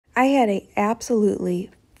I had an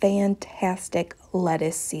absolutely fantastic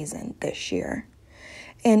lettuce season this year.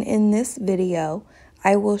 And in this video,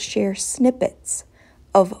 I will share snippets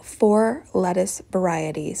of 4 lettuce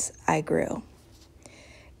varieties I grew.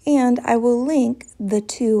 And I will link the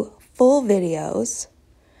 2 full videos,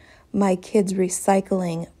 my kids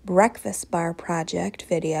recycling breakfast bar project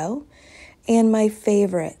video, and my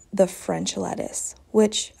favorite, the French lettuce,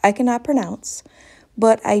 which I cannot pronounce,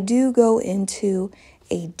 but I do go into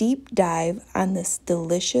a deep dive on this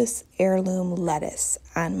delicious heirloom lettuce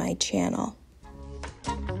on my channel.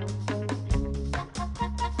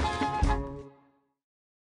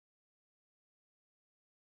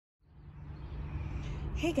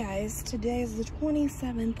 Hey guys, today is the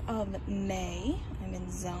 27th of May. I'm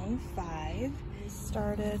in zone 5. I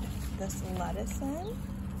started this lettuce in.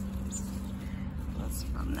 That's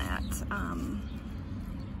from that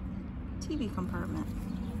TV compartment.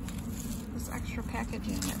 This extra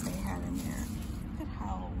packaging that they had in there. Look at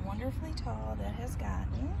how wonderfully tall that has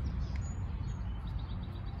gotten.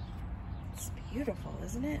 It's beautiful,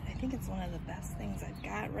 isn't it? I think it's one of the best things I've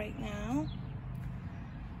got right now.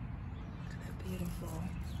 Look at that beautiful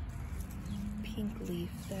pink leaf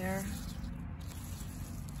there.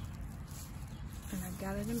 And I've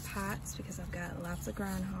got it in pots because I've got lots of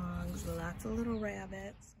groundhogs, lots of little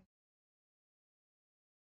rabbits.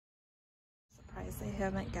 Surprised they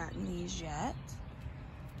haven't gotten these yet,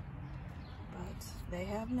 but they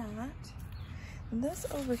have not. And this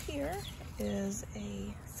over here is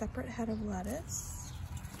a separate head of lettuce,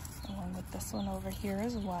 along with this one over here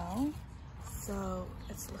as well. So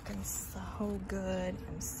it's looking so good.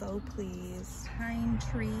 I'm so pleased. Pine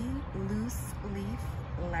tree loose leaf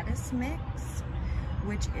lettuce mix,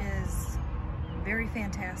 which is very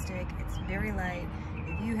fantastic. It's very light.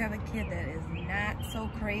 If you have a kid that is not so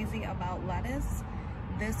crazy about lettuce,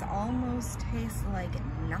 this almost tastes like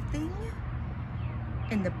nothing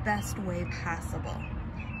in the best way possible.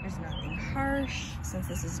 There's nothing harsh, since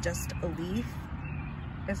this is just a leaf.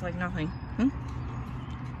 It's like nothing.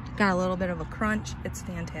 Got a little bit of a crunch. It's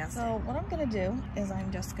fantastic. So what I'm gonna do is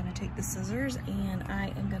I'm just gonna take the scissors and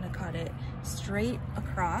I am gonna cut it straight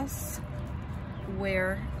across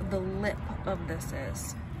where the lip of this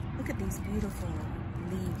is. Look at these beautiful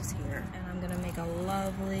leaves here. And I'm gonna make a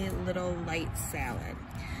lovely little light salad.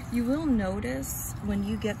 You will notice when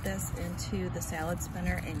you get this into the salad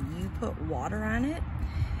spinner and you put water on it,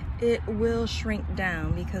 it will shrink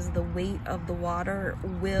down because the weight of the water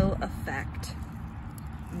will affect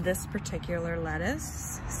this particular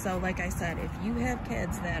lettuce. So like I said, if you have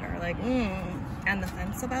kids that are like on the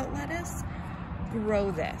fence about lettuce,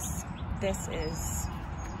 grow this. This is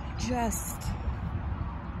just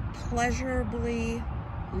pleasurably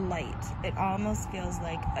light. It almost feels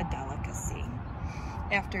like a delicacy.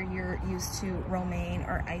 After you're used to romaine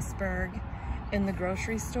or iceberg in the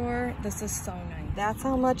grocery store, this is so nice. That's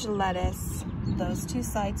how much lettuce those 2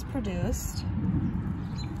 sites produced.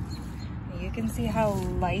 You can see how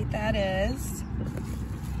light that is.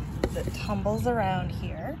 It tumbles around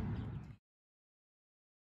here.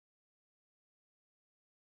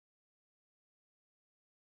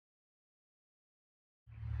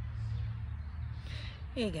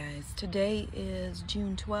 Hey guys, today is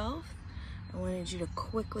June 12th. I wanted you to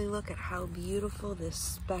quickly look at how beautiful this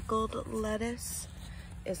speckled lettuce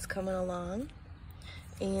is coming along.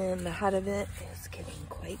 And the head of it is getting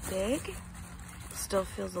quite big. Still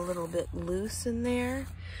feels a little bit loose in there,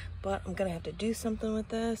 but I'm gonna have to do something with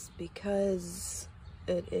this because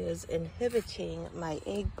it is inhibiting my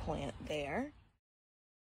eggplant there.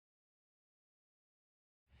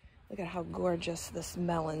 Look at how gorgeous this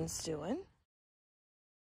melon's doing.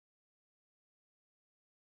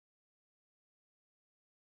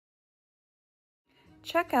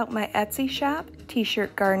 Check out my Etsy shop,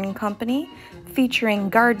 T-Shirt Garden Company, featuring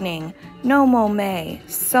gardening, no mow,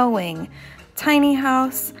 sewing, tiny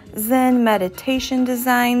house, Zen meditation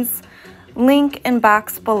designs. Link in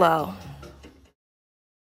box below.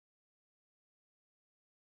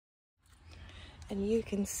 And you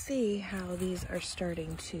can see how these are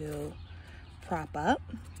starting to prop up.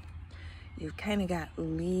 You've kind of got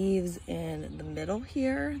leaves in the middle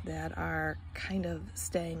here that are kind of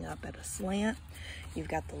staying up at a slant. You've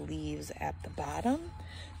got the leaves at the bottom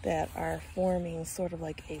that are forming sort of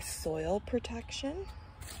like a soil protection.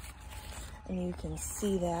 And you can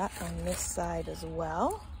see that on this side as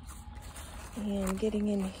well. And getting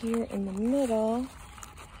in here in the middle,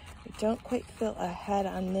 I don't quite feel a head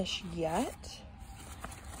on this yet.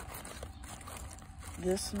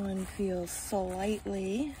 This one feels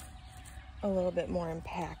slightly a little bit more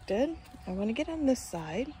impacted. I want to get on this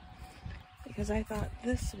side because I thought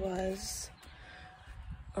this was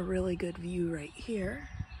a really good view right here.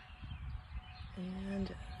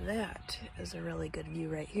 And that is a really good view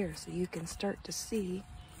right here. So you can start to see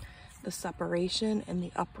the separation and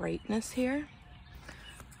the uprightness here.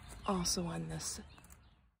 Also on this.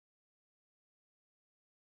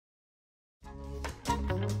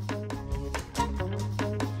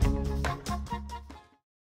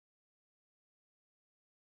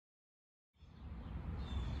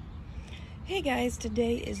 Hey guys,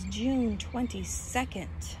 today is June 22nd.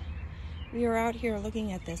 We are out here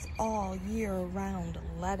looking at this all year round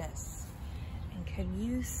lettuce. And can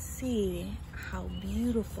you see how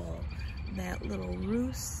beautiful that little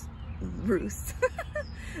loose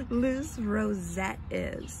rosette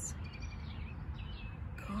is?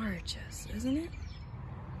 Gorgeous, isn't it?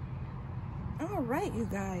 All right, you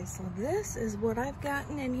guys, so this is what I've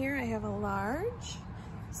gotten in here. I have a large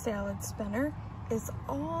salad spinner. It's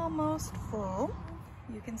almost full.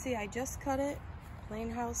 You can see I just cut it, plain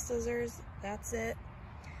house scissors, that's it.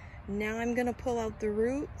 Now I'm gonna pull out the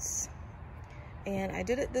roots, and I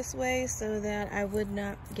did it this way so that I would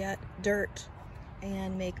not get dirt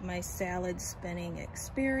and make my salad spinning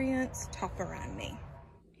experience tougher on me.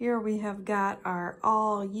 Here we have got our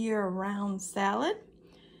all year round salad,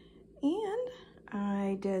 and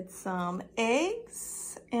I did some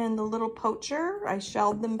eggs and the little poacher. I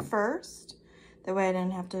shelled them first. That way I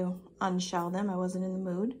didn't have to unshell them. I wasn't in the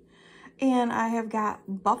mood. And I have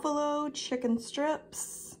got buffalo chicken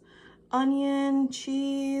strips, onion,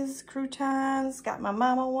 cheese, croutons, got my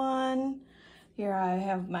mama one. Here I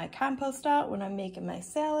have my compost out when I'm making my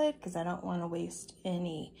salad because I don't want to waste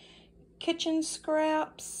any kitchen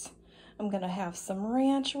scraps. I'm gonna have some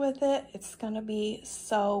ranch with it. It's gonna be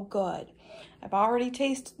so good. I've already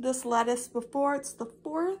tasted this lettuce before. It's the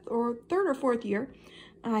third or fourth year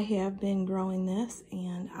I have been growing this,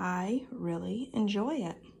 and I really enjoy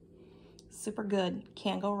it. Super good,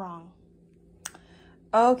 can't go wrong.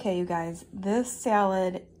 Okay, you guys, this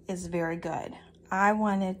salad is very good. I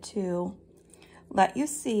wanted to let you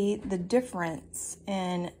see the difference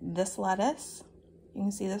in this lettuce. You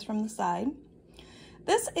can see this from the side.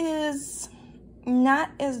 This is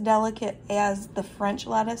not as delicate as the French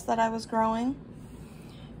lettuce that I was growing.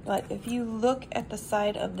 But if you look at the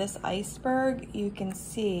side of this iceberg, you can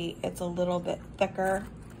see it's a little bit thicker.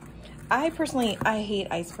 I hate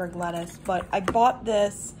iceberg lettuce, but I bought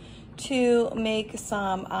this to make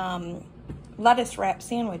some lettuce wrap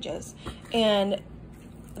sandwiches. And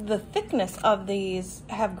the thickness of these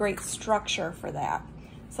have great structure for that.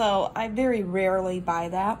 So I very rarely buy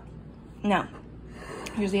that. Now,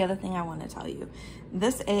 here's the other thing I want to tell you.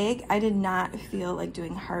 This egg, I did not feel like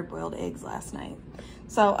doing hard-boiled eggs last night.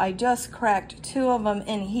 So I just cracked 2 of them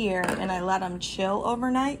in here and I let them chill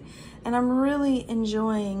overnight. And I'm really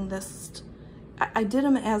enjoying this. I did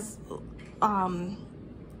them as on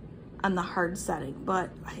the hard setting, but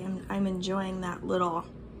I'm enjoying that little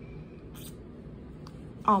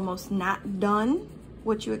almost not done,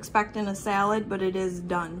 what you expect in a salad, but it is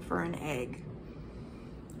done for an egg.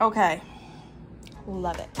 Okay,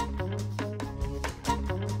 love it.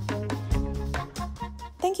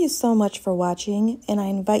 Thank you so much for watching, and I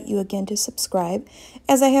invite you again to subscribe,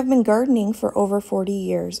 as I have been gardening for over 40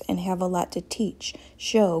 years and have a lot to teach,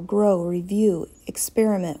 show, grow, review,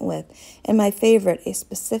 experiment with, and my favorite, a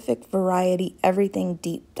specific variety everything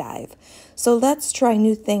deep dive. So let's try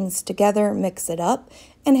new things together, mix it up,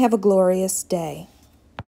 and have a glorious day.